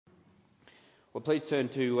Well, please turn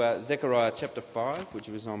to Zechariah chapter 5, which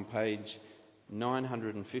was on page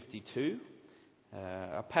 952.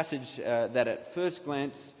 A passage that at first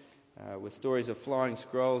glance, with stories of flying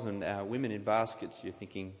scrolls and women in baskets, you're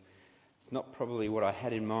thinking, it's not probably what I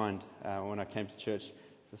had in mind when I came to church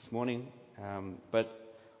this morning. But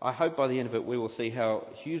I hope by the end of it we will see how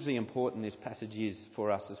hugely important this passage is for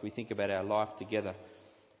us as we think about our life together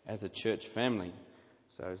as a church family.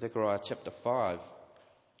 So Zechariah chapter 5.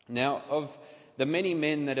 Now, of the many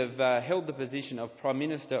men that have held the position of Prime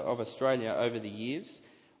Minister of Australia over the years,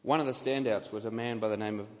 one of the standouts was a man by the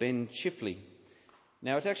name of Ben Chifley.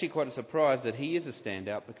 Now, it's actually quite a surprise that he is a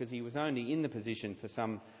standout because he was only in the position for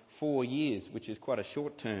some 4 years, which is quite a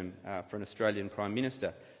short term for an Australian Prime Minister.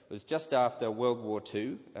 It was just after World War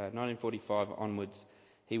II, 1945 onwards,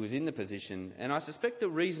 he was in the position. And I suspect the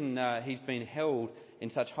reason he's been held in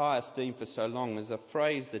such high esteem for so long is a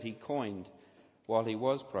phrase that he coined while he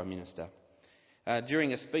was Prime Minister.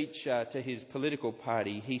 During a speech to his political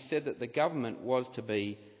party, he said that the government was to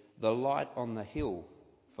be the light on the hill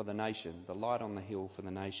for the nation. The light on the hill for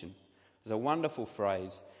the nation. It was a wonderful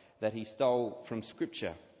phrase that he stole from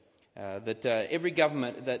Scripture. That every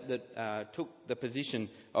government that took the position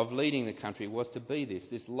of leading the country was to be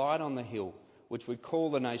this light on the hill, which would call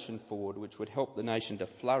the nation forward, which would help the nation to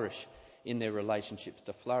flourish in their relationships,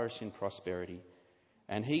 to flourish in prosperity.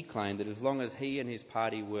 And he claimed that as long as he and his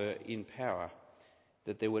party were in power,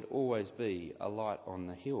 that there would always be a light on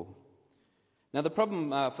the hill. Now, the problem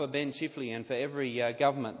for Ben Chifley and for every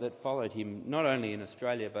government that followed him, not only in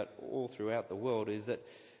Australia but all throughout the world, is that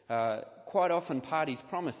quite often parties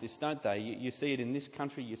promise this, don't they? You see it in this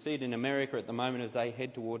country, you see it in America at the moment as they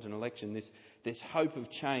head towards an election, this hope of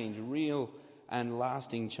change, real and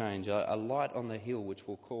lasting change, a light on the hill which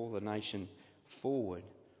will call the nation forward.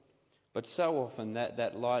 But so often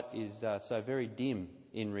that light is so very dim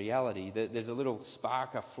in reality. There's a little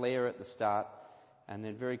spark, a flare at the start, and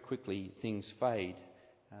then very quickly things fade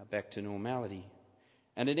back to normality.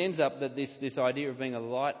 And it ends up that this idea of being a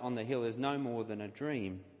light on the hill is no more than a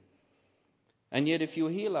dream. And yet, if you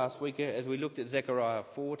were here last week, as we looked at Zechariah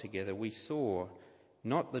 4 together, we saw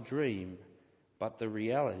not the dream, but the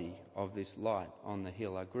reality of this light on the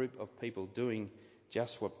hill, a group of people doing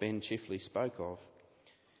just what Ben Chifley spoke of.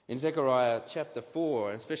 In Zechariah chapter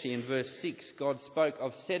 4, especially in verse 6, God spoke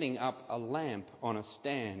of setting up a lamp on a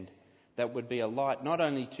stand that would be a light not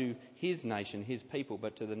only to his nation, his people,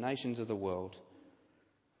 but to the nations of the world.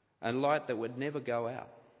 A light that would never go out.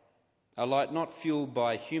 A light not fueled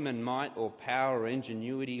by human might or power or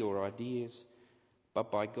ingenuity or ideas,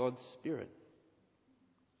 but by God's Spirit.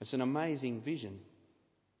 It's an amazing vision.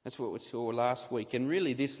 That's what we saw last week. And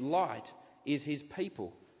really this light is his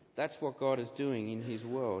people. That's what God is doing in his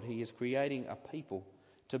world. He is creating a people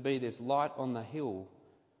to be this light on the hill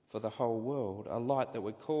for the whole world. A light that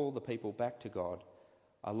would call the people back to God.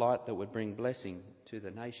 A light that would bring blessing to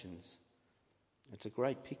the nations. It's a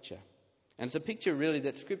great picture. And it's a picture really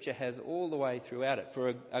that Scripture has all the way throughout it.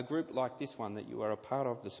 For a group like this one that you are a part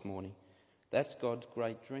of this morning, that's God's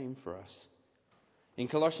great dream for us. In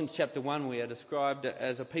Colossians chapter 1 we are described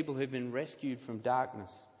as a people who've been rescued from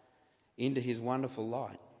darkness into his wonderful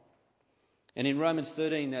light. And in Romans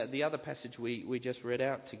 13, the other passage we just read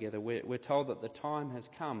out together, we're told that the time has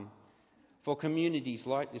come for communities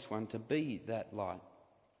like this one to be that light,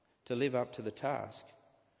 to live up to the task.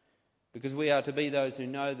 Because we are to be those who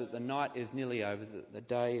know that the night is nearly over, that the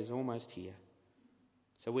day is almost here.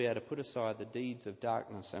 So we are to put aside the deeds of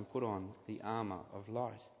darkness and put on the armour of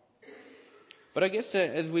light. But I guess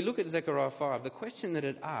as we look at Zechariah 5, the question that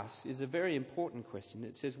it asks is a very important question.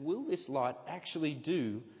 It says, will this light actually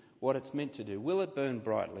do what it's meant to do? Will it burn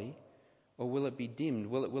brightly or will it be dimmed?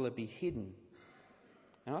 Will it be hidden?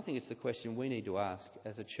 And I think it's the question we need to ask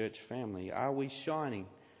as a church family. Are we shining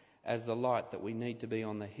as the light that we need to be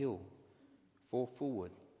on the hill for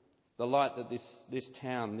forward? The light that this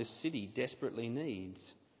town, this city desperately needs.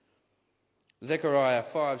 Zechariah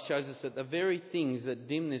 5 shows us that the very things that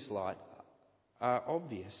dim this light are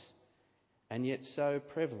obvious and yet so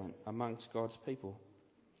prevalent amongst God's people.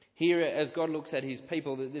 Here, as God looks at his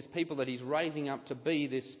people, this people that he's raising up to be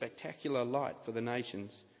this spectacular light for the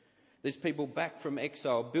nations, this people back from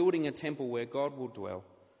exile, building a temple where God will dwell,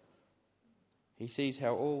 he sees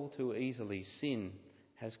how all too easily sin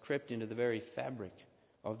has crept into the very fabric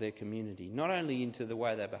of their community, not only into the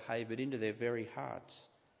way they behave, but into their very hearts.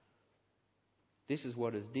 This is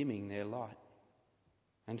what is dimming their light.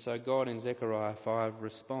 And so God in Zechariah 5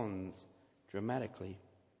 responds dramatically.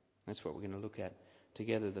 That's what we're going to look at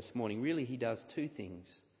together this morning. Really, he does two things.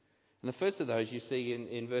 And the first of those you see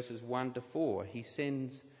in verses 1 to 4. He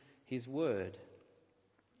sends his word.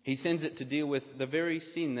 He sends it to deal with the very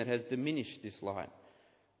sin that has diminished this light,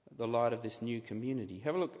 the light of this new community.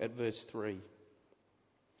 Have a look at verse 3.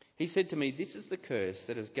 He said to me, "This is the curse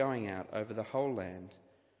that is going out over the whole land.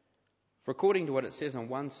 For according to what it says on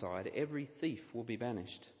one side, every thief will be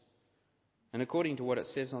banished. And according to what it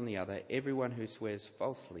says on the other, everyone who swears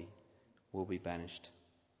falsely will be banished."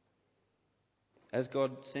 As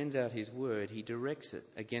God sends out his word, he directs it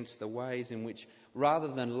against the ways in which, rather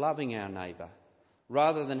than loving our neighbour,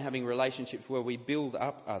 rather than having relationships where we build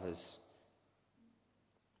up others,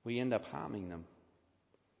 we end up harming them.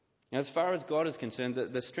 Now, as far as God is concerned,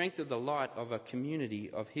 the strength of the light of a community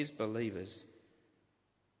of his believers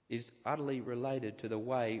is utterly related to the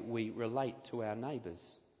way we relate to our neighbours,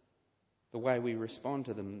 the way we respond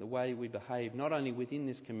to them, the way we behave, not only within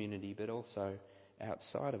this community but also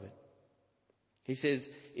outside of it. He says,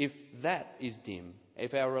 if that is dim,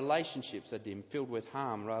 if our relationships are dim, filled with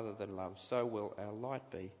harm rather than love, so will our light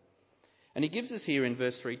be. And he gives us here in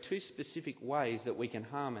verse 3 two specific ways that we can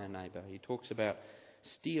harm our neighbour. He talks about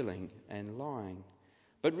stealing and lying.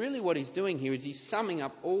 But really what he's doing here is he's summing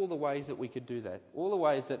up all the ways that we could do that, all the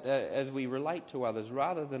ways that as we relate to others,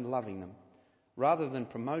 rather than loving them, rather than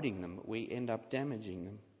promoting them, we end up damaging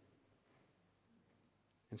them.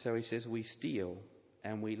 And so he says we steal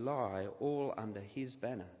and we lie all under his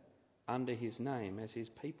banner, under his name as his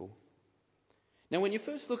people. Now when you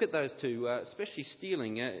first look at those two, especially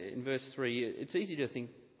stealing in verse 3, it's easy to think,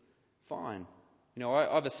 fine,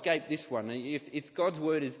 I've escaped this one. If God's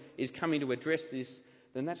word is coming to address this,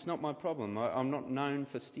 then that's not my problem. I'm not known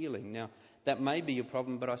for stealing. Now that may be your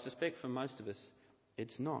problem, but I suspect for most of us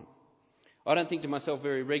it's not. I don't think to myself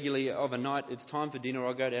very regularly of a night, it's time for dinner,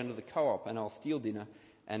 I'll go down to the co-op and I'll steal dinner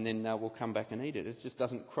and then we'll come back and eat it. It just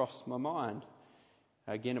doesn't cross my mind.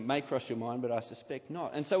 Again, it may cross your mind, but I suspect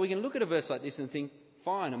not. And so we can look at a verse like this and think,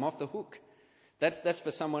 fine, I'm off the hook. That's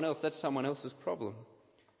for someone else. That's someone else's problem.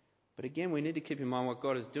 But again, we need to keep in mind what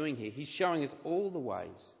God is doing here. He's showing us all the ways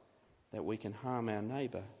that we can harm our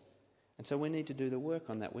neighbour. And so we need to do the work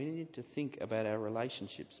on that. We need to think about our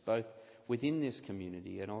relationships, both within this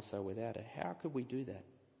community and also without it. How could we do that?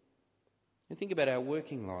 And think about our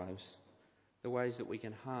working lives, the ways that we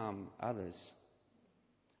can harm others.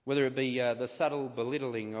 Whether it be the subtle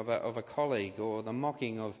belittling of a colleague, or the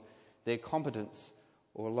mocking of their competence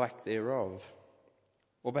or lack thereof.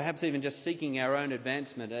 Or perhaps even just seeking our own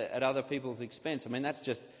advancement at other people's expense. I mean, that's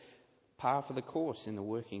just par for the course in the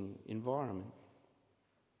working environment.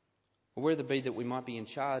 Or whether it be that we might be in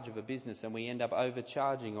charge of a business and we end up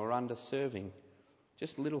overcharging or underserving.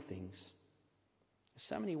 Just little things. There's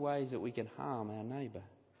so many ways that we can harm our neighbour.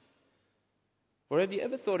 Or have you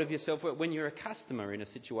ever thought of yourself when you're a customer in a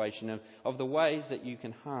situation of the ways that you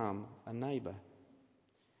can harm a neighbour?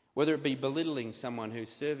 Whether it be belittling someone who's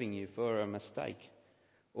serving you for a mistake,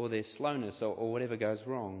 or their slowness, or whatever goes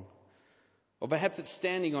wrong. Or perhaps it's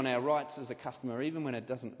standing on our rights as a customer even when it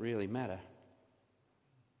doesn't really matter.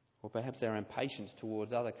 Or perhaps our impatience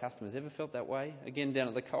towards other customers. Ever felt that way? Again, down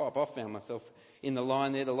at the co-op, I found myself in the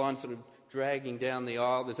line there, the line sort of dragging down the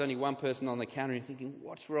aisle. There's only one person on the counter and you're thinking,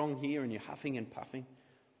 what's wrong here? And you're huffing and puffing.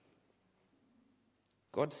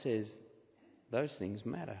 God says those things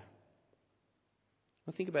matter.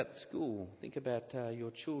 Well, think about school. Think about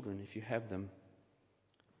your children if you have them.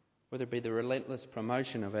 Whether it be the relentless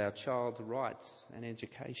promotion of our child's rights and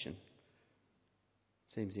education.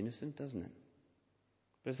 Seems innocent, doesn't it?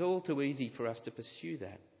 But it's all too easy for us to pursue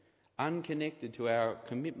that, unconnected to our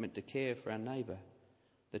commitment to care for our neighbour,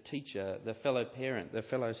 the teacher, the fellow parent, the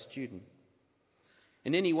fellow student.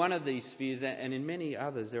 In any one of these spheres, and in many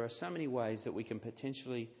others, there are so many ways that we can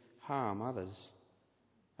potentially harm others.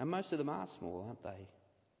 And most of them are small, aren't they?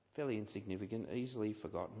 Fairly insignificant, easily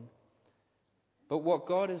forgotten. But what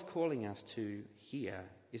God is calling us to here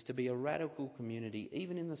is to be a radical community,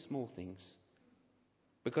 even in the small things,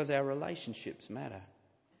 because our relationships matter.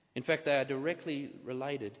 In fact, they are directly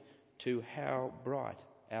related to how bright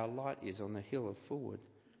our light is on the hill of forward.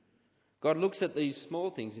 God looks at these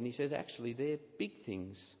small things and he says, actually, they're big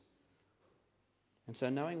things. And so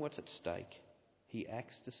knowing what's at stake, he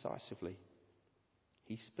acts decisively.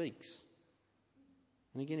 He speaks.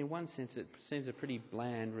 And again, in one sense, it seems a pretty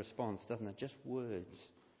bland response, doesn't it? Just words.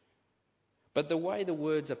 But the way the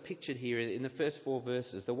words are pictured here in the first 4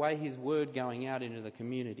 verses, the way his word going out into the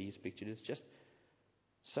community is pictured, is just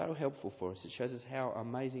so helpful for us. It shows us how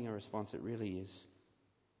amazing a response it really is.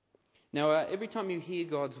 Now, every time you hear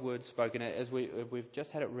God's word spoken, as we've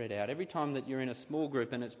just had it read out, every time that you're in a small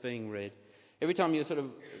group and it's being read, every time you're sort of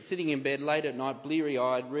sitting in bed late at night,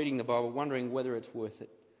 bleary-eyed, reading the Bible, wondering whether it's worth it,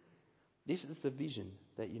 this is the vision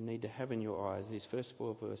that you need to have in your eyes, these first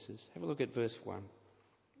 4 verses. Have a look at verse 1.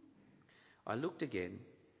 I looked again,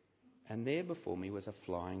 and there before me was a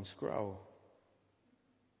flying scroll.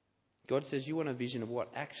 God says, you want a vision of what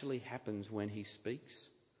actually happens when he speaks?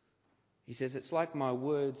 He says, it's like my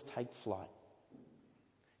words take flight.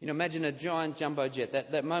 Imagine a giant jumbo jet,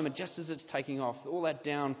 that moment just as it's taking off, all that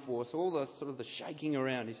downforce, all the sort of the shaking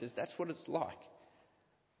around. He says, that's what it's like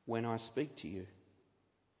when I speak to you.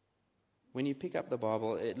 When you pick up the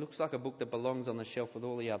Bible, it looks like a book that belongs on the shelf with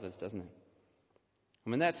all the others, doesn't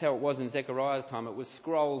it? That's how it was in Zechariah's time. It was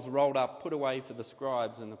scrolls rolled up, put away for the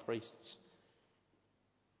scribes and the priests.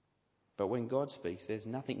 But when God speaks, there's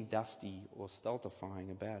nothing dusty or stultifying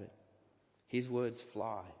about it. His words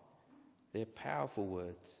fly. They're powerful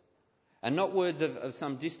words. And not words of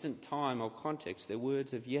some distant time or context. They're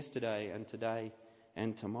words of yesterday and today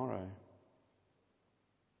and tomorrow.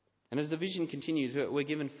 And as the vision continues, we're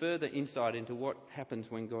given further insight into what happens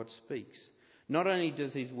when God speaks. Not only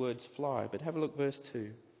does his words fly, but have a look, verse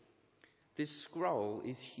 2. This scroll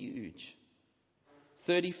is huge.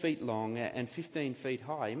 30 feet long and 15 feet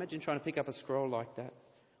high. Imagine trying to pick up a scroll like that.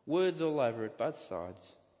 Words all over it, both sides.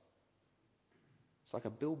 It's like a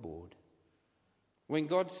billboard. When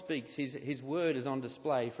God speaks, his word is on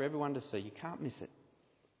display for everyone to see. You can't miss it.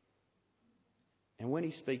 And when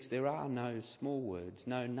he speaks, there are no small words,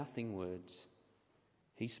 no nothing words.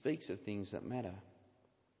 He speaks of things that matter.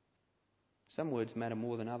 Some words matter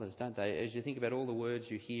more than others, don't they? As you think about all the words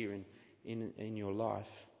you hear in your life,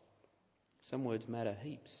 some words matter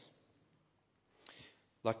heaps.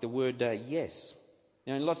 Like the word yes.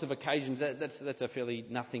 In lots of occasions, that's a fairly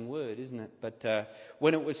nothing word, isn't it? But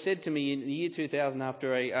when it was said to me in the year 2000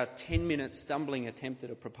 after a 10-minute stumbling attempt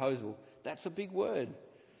at a proposal, that's a big word.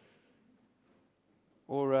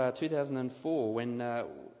 Or 2004,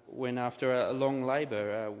 when after a long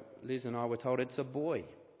labour, Liz and I were told it's a boy.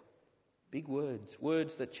 Big words,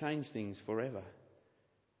 words that change things forever.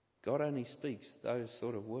 God only speaks those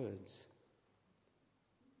sort of words.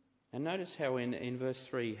 And notice how in verse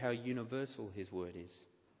 3, how universal his word is.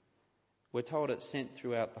 We're told it's sent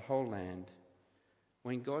throughout the whole land.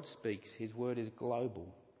 When God speaks, his word is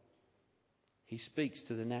global. He speaks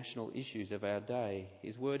to the national issues of our day.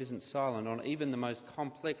 His word isn't silent on even the most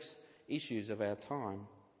complex issues of our time.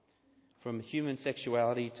 From human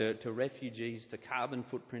sexuality to refugees, to carbon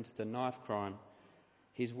footprints, to knife crime.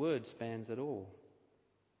 His word spans it all.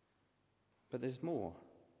 But there's more.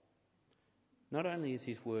 Not only is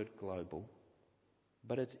his word global,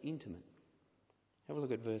 but it's intimate. Have a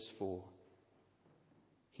look at verse 4.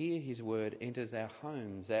 Here his word enters our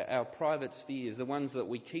homes, our private spheres, the ones that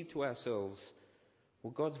we keep to ourselves.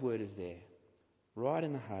 Well, God's word is there, right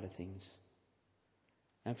in the heart of things.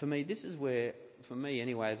 And for me, this is where, for me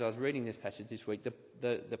anyway, as I was reading this passage this week,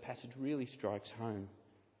 the passage really strikes home.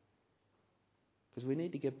 Because we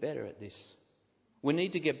need to get better at this. We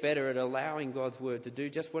need to get better at allowing God's word to do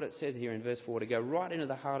just what it says here in verse 4, to go right into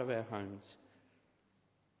the heart of our homes.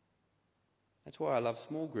 That's why I love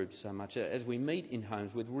small groups so much. As we meet in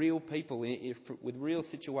homes with real people, with real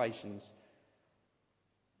situations,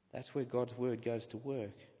 that's where God's word goes to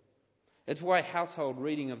work. It's why household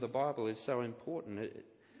reading of the Bible is so important.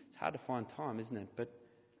 It's hard to find time, isn't it? But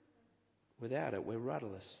without it, we're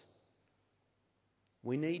rudderless.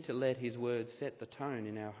 We need to let his word set the tone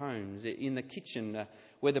in our homes, in the kitchen,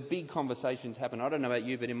 where the big conversations happen. I don't know about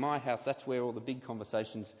you, but in my house, that's where all the big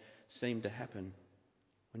conversations seem to happen.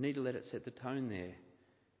 We need to let it set the tone there.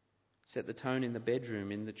 Set the tone in the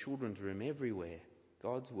bedroom, in the children's room, everywhere.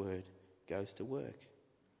 God's word goes to work.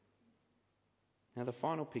 Now, the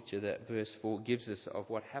final picture that verse 4 gives us of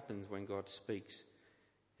what happens when God speaks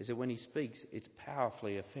is that when he speaks, it's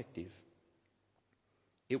powerfully effective.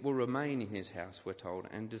 It will remain in his house, we're told,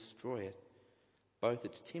 and destroy it, both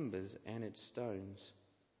its timbers and its stones.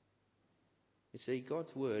 You see,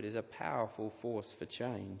 God's word is a powerful force for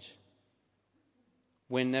change.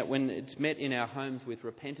 When it's met in our homes with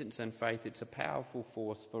repentance and faith, it's a powerful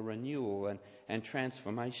force for renewal and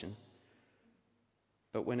transformation.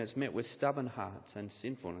 But when it's met with stubborn hearts and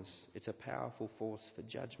sinfulness, it's a powerful force for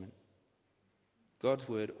judgment. God's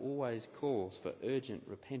word always calls for urgent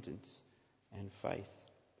repentance and faith.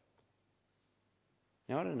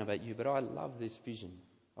 Now, I don't know about you, but I love this vision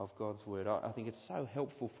of God's word. I think it's so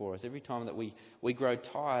helpful for us every time that we grow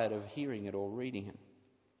tired of hearing it or reading it.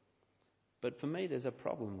 But for me, there's a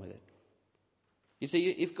problem with it. You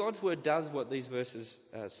see, if God's word does what these verses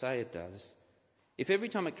say it does, if every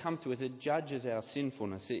time it comes to us it judges our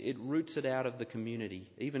sinfulness, it roots it out of the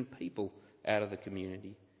community, even people out of the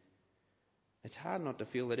community, it's hard not to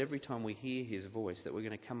feel that every time we hear his voice that we're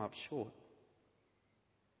going to come up short.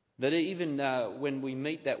 That even when we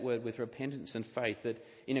meet that word with repentance and faith, that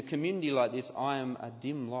in a community like this, I am a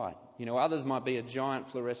dim light. Others might be a giant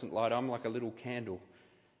fluorescent light. I'm like a little candle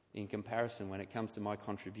in comparison when it comes to my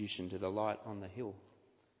contribution to the light on the hill.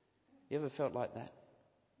 You ever felt like that?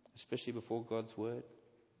 Especially before God's word?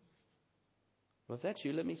 Well, if that's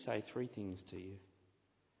you, let me say three things to you.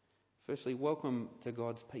 Firstly, welcome to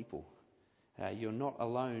God's people. You're not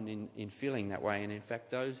alone in feeling that way, and in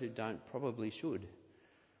fact, those who don't probably should.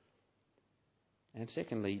 And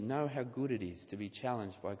secondly, know how good it is to be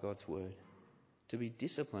challenged by God's word, to be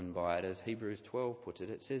disciplined by it, as Hebrews 12 puts it.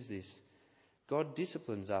 It says this: God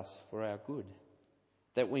disciplines us for our good,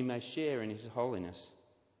 that we may share in his holiness.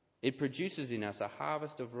 It produces in us a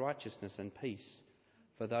harvest of righteousness and peace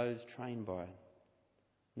for those trained by it.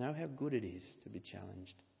 Know how good it is to be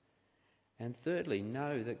challenged. And thirdly,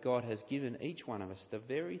 know that God has given each one of us the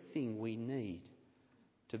very thing we need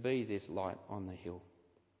to be this light on the hill.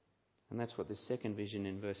 And that's what this second vision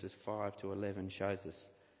in verses 5 to 11 shows us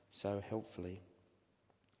so helpfully.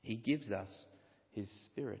 He gives us his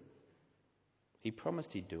Spirit. He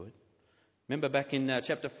promised he'd do it. Remember back in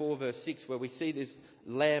chapter 4, verse 6, where we see this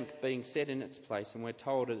lamp being set in its place, and we're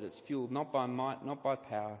told that it's fueled not by might, not by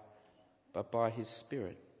power, but by his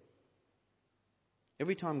Spirit.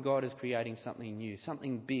 Every time God is creating something new,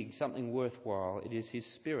 something big, something worthwhile, it is his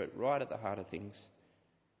Spirit right at the heart of things.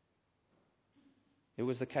 It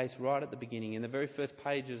was the case right at the beginning. In the very first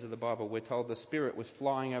pages of the Bible, we're told the Spirit was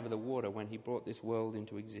flying over the water when he brought this world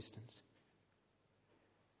into existence.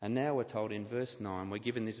 And now we're told in verse 9, we're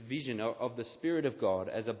given this vision of the Spirit of God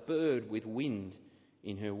as a bird with wind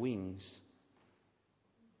in her wings.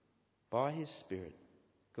 By his Spirit,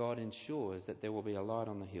 God ensures that there will be a light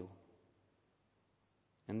on the hill.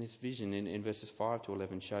 And this vision in verses 5 to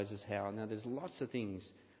 11 shows us how. Now there's lots of things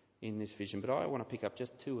in this vision, but I want to pick up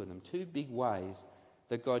just two of them. Two big ways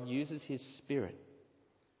that God uses his Spirit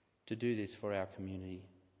to do this for our community.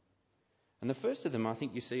 And the first of them, I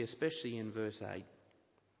think you see especially in verse 8.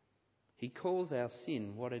 He calls our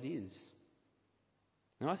sin what it is.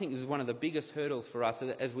 Now I think this is one of the biggest hurdles for us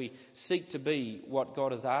as we seek to be what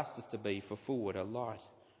God has asked us to be for Forward, a light.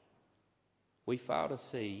 We fail to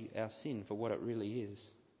see our sin for what it really is.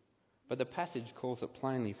 But the passage calls it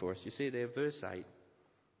plainly for us. You see there, verse 8.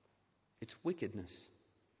 It's wickedness.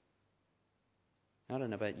 I don't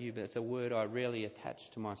know about you, but it's a word I rarely attach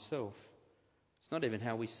to myself. It's not even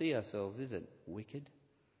how we see ourselves, is it? Wicked.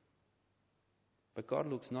 But God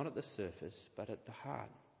looks not at the surface, but at the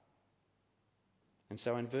heart. And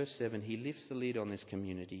so in verse 7, he lifts the lid on this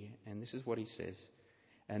community, and this is what he says.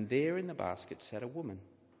 And there in the basket sat a woman.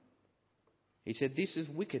 He said, "This is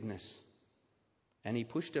wickedness." And he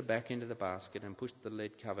pushed her back into the basket and pushed the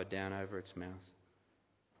lead cover down over its mouth.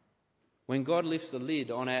 When God lifts the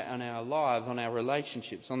lid on our lives, on our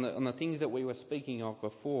relationships, on the things that we were speaking of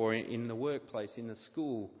before, in the workplace, in the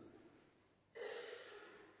school,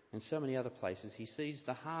 and so many other places, he sees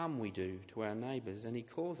the harm we do to our neighbours and he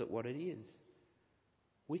calls it what it is: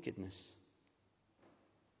 wickedness.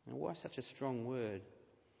 Now, why such a strong word?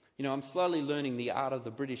 I'm slowly learning the art of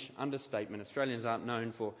the British understatement. Australians aren't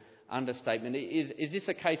known for understatement. Is this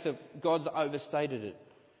a case of God's overstated it?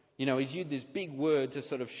 He's used this big word to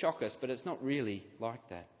sort of shock us, but it's not really like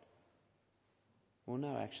that. Well,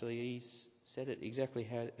 no, actually, he's said it exactly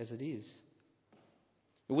as it is.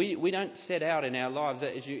 We don't set out in our lives,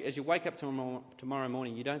 as you wake up tomorrow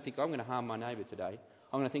morning, you don't think, I'm going to harm my neighbour today.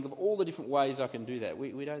 I'm going to think of all the different ways I can do that.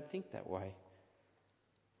 We don't think that way.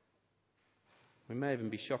 We may even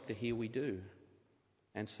be shocked to hear we do,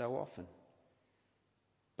 and so often.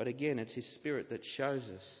 But again, it's his Spirit that shows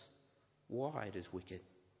us why it is wicked.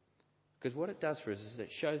 Because what it does for us is it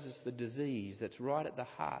shows us the disease that's right at the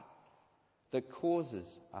heart that causes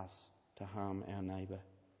us to harm our neighbour.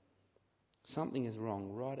 Something is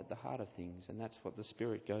wrong right at the heart of things, and that's what the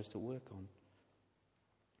Spirit goes to work on.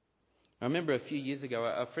 I remember a few years ago,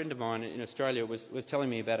 a friend of mine in Australia was telling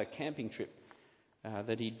me about a camping trip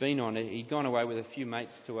that he'd been on. He'd gone away with a few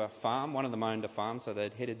mates to a farm. One of them owned a farm, so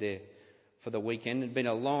they'd headed there for the weekend. It had been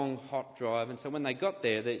a long, hot drive, and so when they got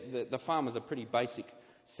there, the farm was a pretty basic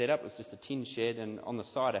setup. It was just a tin shed, and on the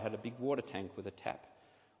side it had a big water tank with a tap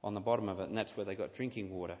on the bottom of it, and that's where they got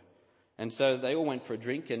drinking water. And so they all went for a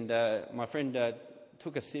drink, and my friend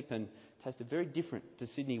took a sip and tasted very different to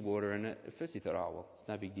Sydney water. And at first he thought, oh, well, it's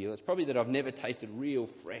no big deal. It's probably that I've never tasted real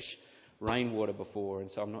fresh rainwater before,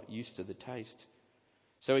 and so I'm not used to the taste.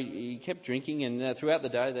 So he kept drinking, and throughout the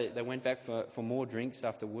day they went back for more drinks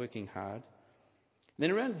after working hard.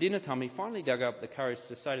 Then around dinner time, he finally dug up the courage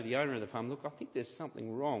to say to the owner of the farm, look, I think there's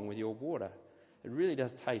something wrong with your water. It really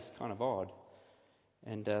does taste kind of odd.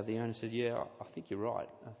 And the owner said, "Yeah, I think you're right.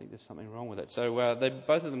 I think there's something wrong with it." So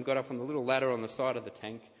both of them got up on the little ladder on the side of the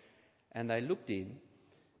tank, and they looked in.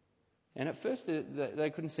 And at first they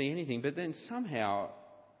couldn't see anything, but then somehow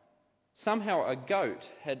a goat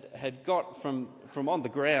had got from on the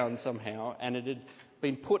ground somehow, and it had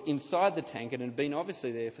been put inside the tank, and it had been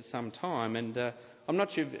obviously there for some time. And I'm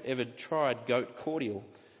not sure if you've ever tried goat cordial,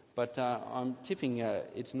 but I'm tipping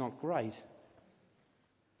it's not great.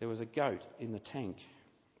 There was a goat in the tank.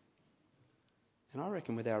 And I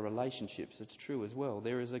reckon with our relationships it's true as well.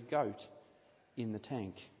 There is a goat in the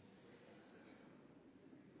tank.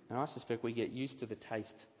 And I suspect we get used to the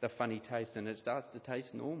taste, the funny taste, and it starts to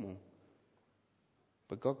taste normal.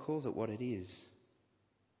 But God calls it what it is.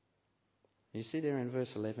 You see there in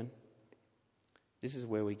verse 11? This is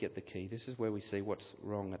where we get the key. This is where we see what's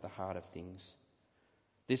wrong at the heart of things.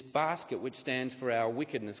 This basket which stands for our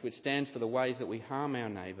wickedness, which stands for the ways that we harm our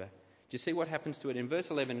neighbour. Do you see what happens to it? In verse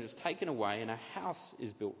 11, it's taken away and a house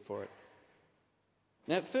is built for it.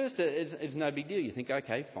 Now, at first, it's no big deal. You think,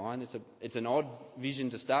 okay, fine, it's an odd vision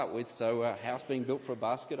to start with, so a house being built for a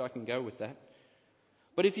basket, I can go with that.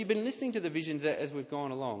 But if you've been listening to the visions as we've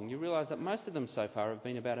gone along, you realise that most of them so far have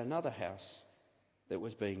been about another house that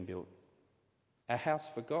was being built. A house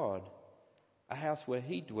for God. A house where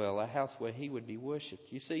He'd dwell, a house where He would be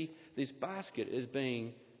worshipped. You see, this basket is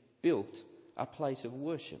being built a place of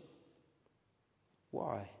worship.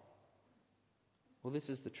 Why? Well, this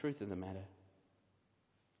is the truth of the matter.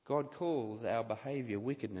 God calls our behaviour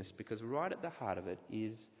wickedness because right at the heart of it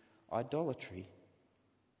is idolatry.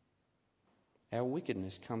 Our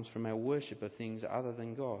wickedness comes from our worship of things other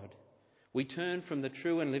than God. We turn from the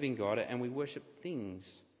true and living God and we worship things.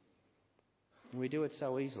 And we do it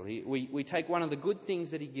so easily. We take one of the good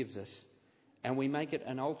things that He gives us and we make it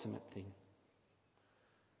an ultimate thing.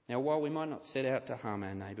 Now, while we might not set out to harm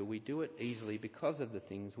our neighbour, we do it easily because of the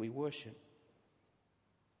things we worship.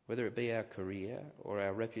 Whether it be our career or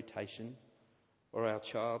our reputation or our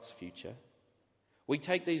child's future. We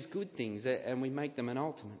take these good things and we make them an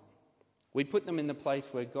ultimate. We put them in the place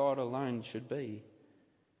where God alone should be,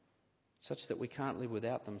 such that we can't live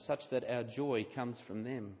without them, such that our joy comes from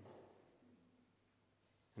them.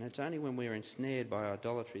 And it's only when we're ensnared by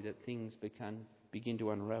idolatry that things begin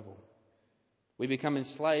to unravel. We become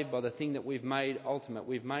enslaved by the thing that we've made ultimate.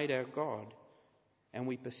 We've made our God, and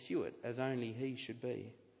we pursue it as only He should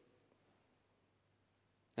be.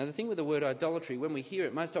 Now, the thing with the word idolatry, when we hear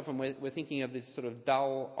it, most often we're thinking of this sort of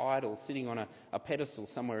dull idol sitting on a pedestal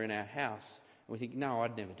somewhere in our house. And we think, no,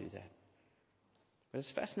 I'd never do that. But it's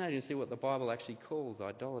fascinating to see what the Bible actually calls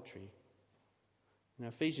idolatry. In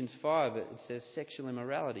Ephesians 5, it says sexual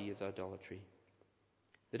immorality is idolatry.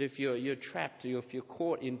 That if you're trapped or if you're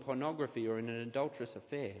caught in pornography or in an adulterous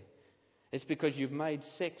affair, it's because you've made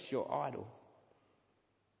sex your idol.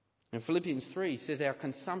 And Philippians 3 says our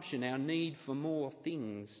consumption, our need for more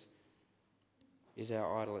things is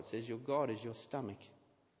our idol. It says your God is your stomach.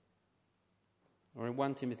 Or in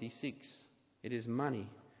 1 Timothy 6, it is money,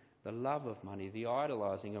 the love of money, the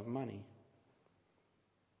idolising of money.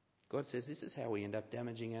 God says this is how we end up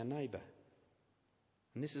damaging our neighbour.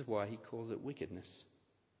 And this is why He calls it wickedness.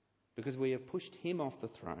 Because we have pushed Him off the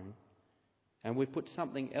throne and we've put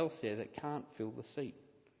something else there that can't fill the seat.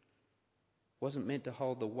 Wasn't meant to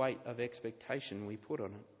hold the weight of expectation we put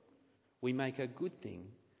on it. We make a good thing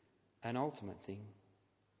an ultimate thing.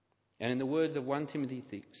 And in the words of 1 Timothy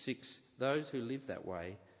 6, those who live that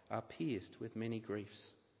way are pierced with many griefs.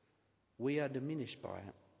 We are diminished by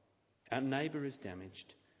it. Our neighbour is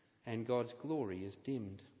damaged and God's glory is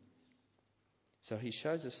dimmed. So He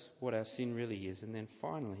shows us what our sin really is. And then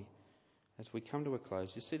finally, as we come to a close,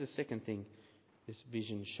 you see the second thing this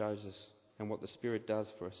vision shows us and what the Spirit does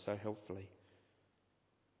for us so helpfully.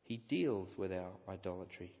 He deals with our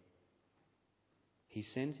idolatry. He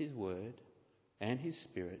sends His word and His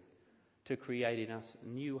Spirit to create in us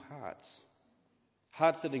new hearts.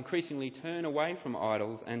 Hearts that increasingly turn away from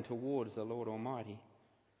idols and towards the Lord Almighty.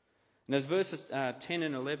 And as verses 10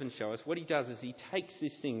 and 11 show us, what He does is He takes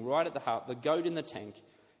this thing right at the heart, the goat in the tank,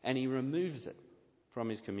 and He removes it from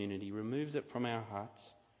His community, removes it from our hearts.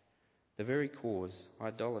 The very cause,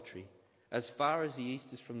 idolatry, as far as the east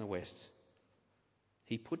is from the west.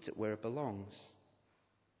 He puts it where it belongs,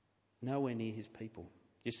 nowhere near His people.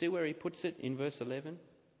 You see where He puts it in verse 11?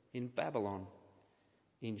 In Babylon,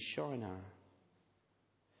 in Shinar.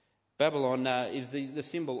 Babylon is the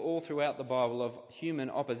symbol all throughout the Bible of human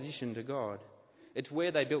opposition to God. It's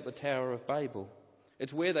where they built the Tower of Babel.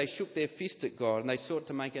 It's where they shook their fist at God and they sought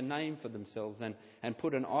to make a name for themselves and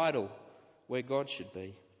put an idol where God should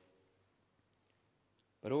be.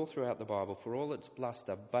 But all throughout the Bible, for all its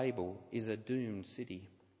bluster, Babel is a doomed city,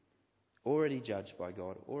 already judged by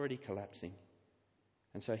God, already collapsing.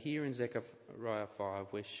 And so here in Zechariah 5,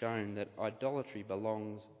 we're shown that idolatry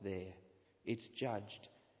belongs there. It's judged,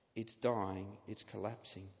 it's dying, it's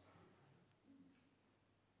collapsing.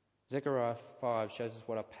 Zechariah 5 shows us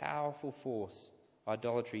what a powerful force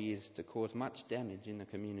idolatry is to cause much damage in the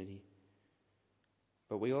community.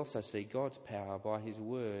 But we also see God's power by his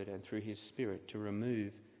word and through his Spirit to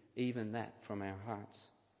remove even that from our hearts.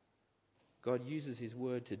 God uses his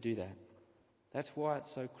word to do that. That's why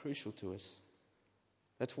it's so crucial to us.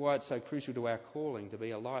 That's why it's so crucial to our calling to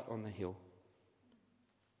be a light on the hill.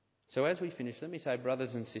 So as we finish, let me say,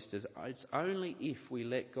 brothers and sisters, it's only if we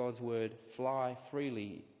let God's word fly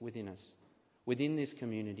freely within us, within this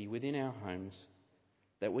community, within our homes,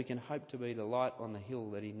 that we can hope to be the light on the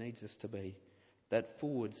hill that he needs us to be, that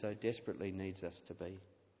Forward so desperately needs us to be.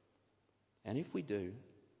 And if we do,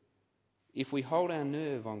 if we hold our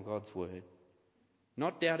nerve on God's word,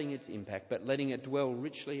 not doubting its impact, but letting it dwell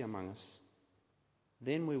richly among us,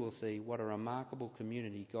 then we will see what a remarkable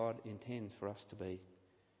community God intends for us to be.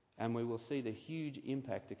 And we will see the huge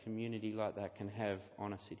impact a community like that can have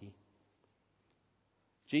on a city.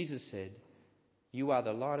 Jesus said, "You are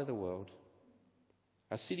the light of the world.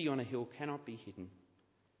 A city on a hill cannot be hidden.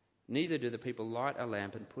 Neither do the people light a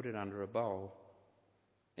lamp and put it under a bowl.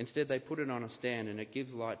 Instead, they put it on a stand, and it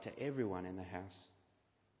gives light to everyone in the house.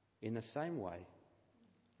 In the same way,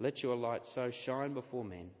 let your light so shine before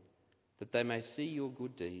men that they may see your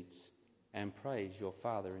good deeds and praise your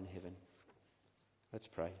Father in heaven." Let's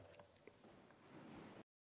pray.